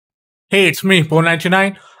Hey, it's me,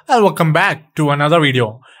 Po99, and welcome back to another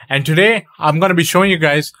video. And today, I'm going to be showing you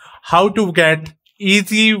guys how to get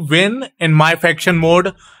easy win in my faction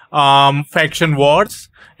mode, faction wars.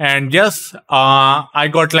 And yes, I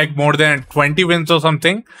got like more than 20 wins or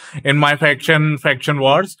something in my faction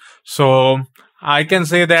wars. So I can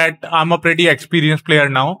say that I'm a pretty experienced player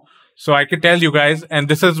now. So I can tell you guys, and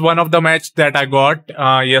this is one of the match that I got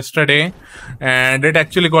yesterday, and it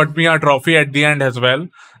actually got me a trophy at the end as well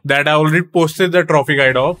that I already posted the trophy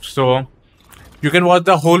guide of. So you can watch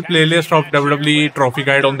the whole playlist of WWE trophy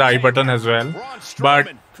guide on the I button as well.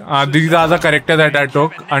 But these are the characters that I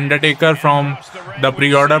took: Undertaker from the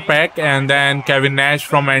pre-order pack, and then Kevin Nash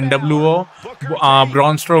from NWO,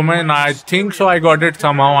 Braun Strowman. I think so I got it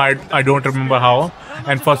somehow. I don't remember how.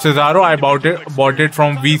 And for Cesaro, I bought it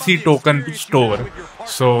from VC Token Store.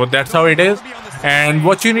 So that's how it is. And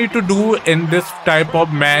what you need to do in this type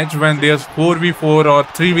of match, when there's 4v4 or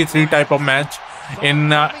 3v3 type of match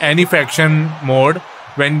in any faction mode,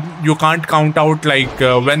 when you can't count out, like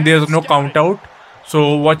when there's no count out.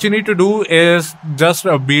 So what you need to do is just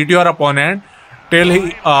beat your opponent till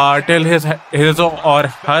his or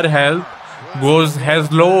her health goes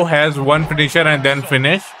as low as one finisher and then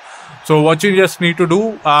finish. So what you just need to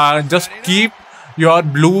do, just keep your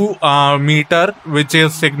blue meter, which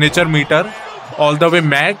is signature meter, all the way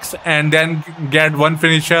max, and then get one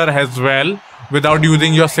finisher as well without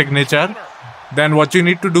using your signature. Then what you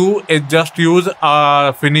need to do is just use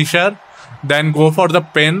a finisher, then go for the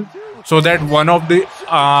pin, so that one of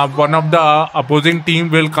the opposing team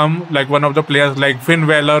will come, like one of the players like Finn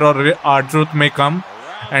Balor or R-Truth may come,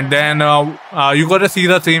 and then you gotta see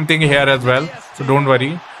the same thing here as well, so don't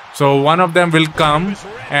worry. So one of them will come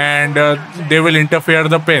and they will interfere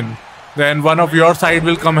the pin. Then one of your side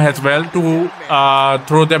will come as well to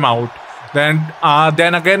throw them out.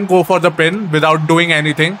 Then again go for the pin without doing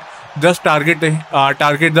anything. Just target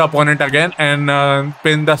the opponent again and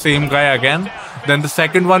pin the same guy again. Then the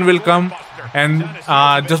second one will come and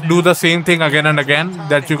just do the same thing again and again.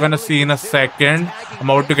 That you're gonna see in a second. I'm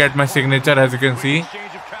about to get my signature, as you can see.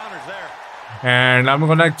 And I'm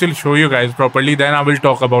gonna actually show you guys properly, then I will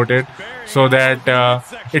talk about it so that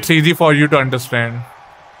it's easy for you to understand.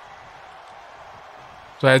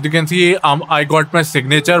 So as you can see, I got my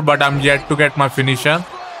signature, but I'm yet to get my finisher.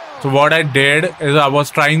 So what I did is I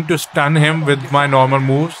was trying to stun him with my normal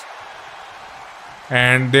moves,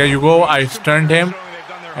 and there you go, I stunned him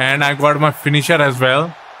and I got my finisher as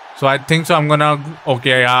well. So I think so I'm gonna,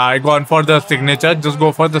 okay, I gone for the signature. Just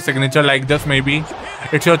go for the signature like this, maybe.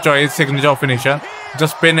 It's your choice, signature or finisher.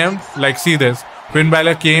 Just pin him, like see this. Finn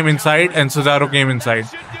Balor came inside and Cesaro came inside.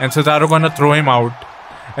 And Cesaro gonna throw him out.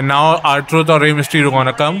 And now R-Truth or Rey Mysterio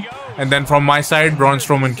gonna come. And then from my side, Braun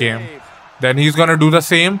Strowman came. Then he's gonna do the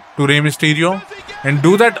same to Rey Mysterio. And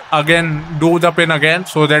do that again, do the pin again,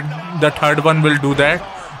 so that the third one will do that.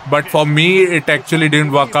 But for me, it actually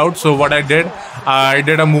didn't work out. So what I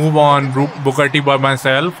did a move on Booker T by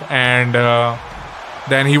myself, and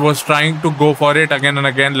then he was trying to go for it again and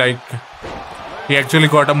again. Like he actually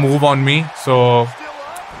got a move on me. So,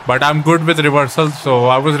 but I'm good with reversals, so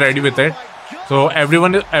I was ready with it. So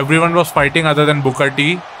everyone was fighting other than Booker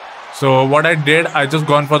T. So what I did, I just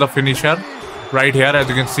gone for the finisher right here, as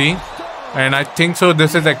you can see. And I think so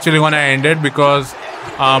this is actually gonna end it, because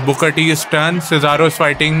Booker T is stunned, Cesaro is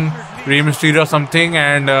fighting Rey Mysterio or something,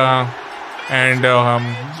 and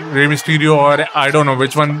Rey Mysterio, or I don't know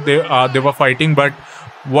which one they were fighting. But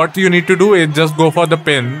what you need to do is just go for the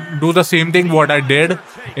pin. Do the same thing what I did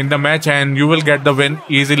in the match, and you will get the win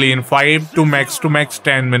easily in 5 to max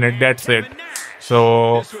 10 minutes. That's it.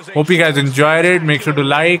 So hope you guys enjoyed it. Make sure to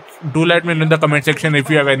like. Do let me know in the comment section if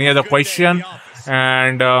you have any other question,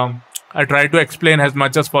 and I try to explain as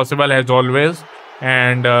much as possible, as always.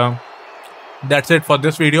 And that's it for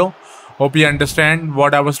this video. Hope you understand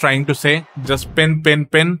what I was trying to say. Just pin,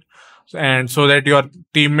 and so that your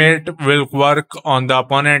teammate will work on the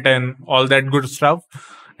opponent and all that good stuff.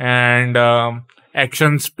 And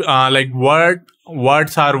actions, like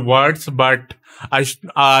words are words, but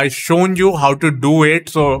I shown you how to do it,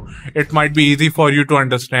 so it might be easy for you to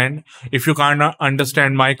understand if you can't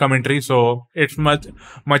understand my commentary. So it's much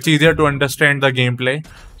easier to understand the gameplay.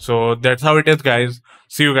 So that's how it is, guys.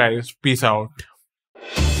 See you guys. Peace out.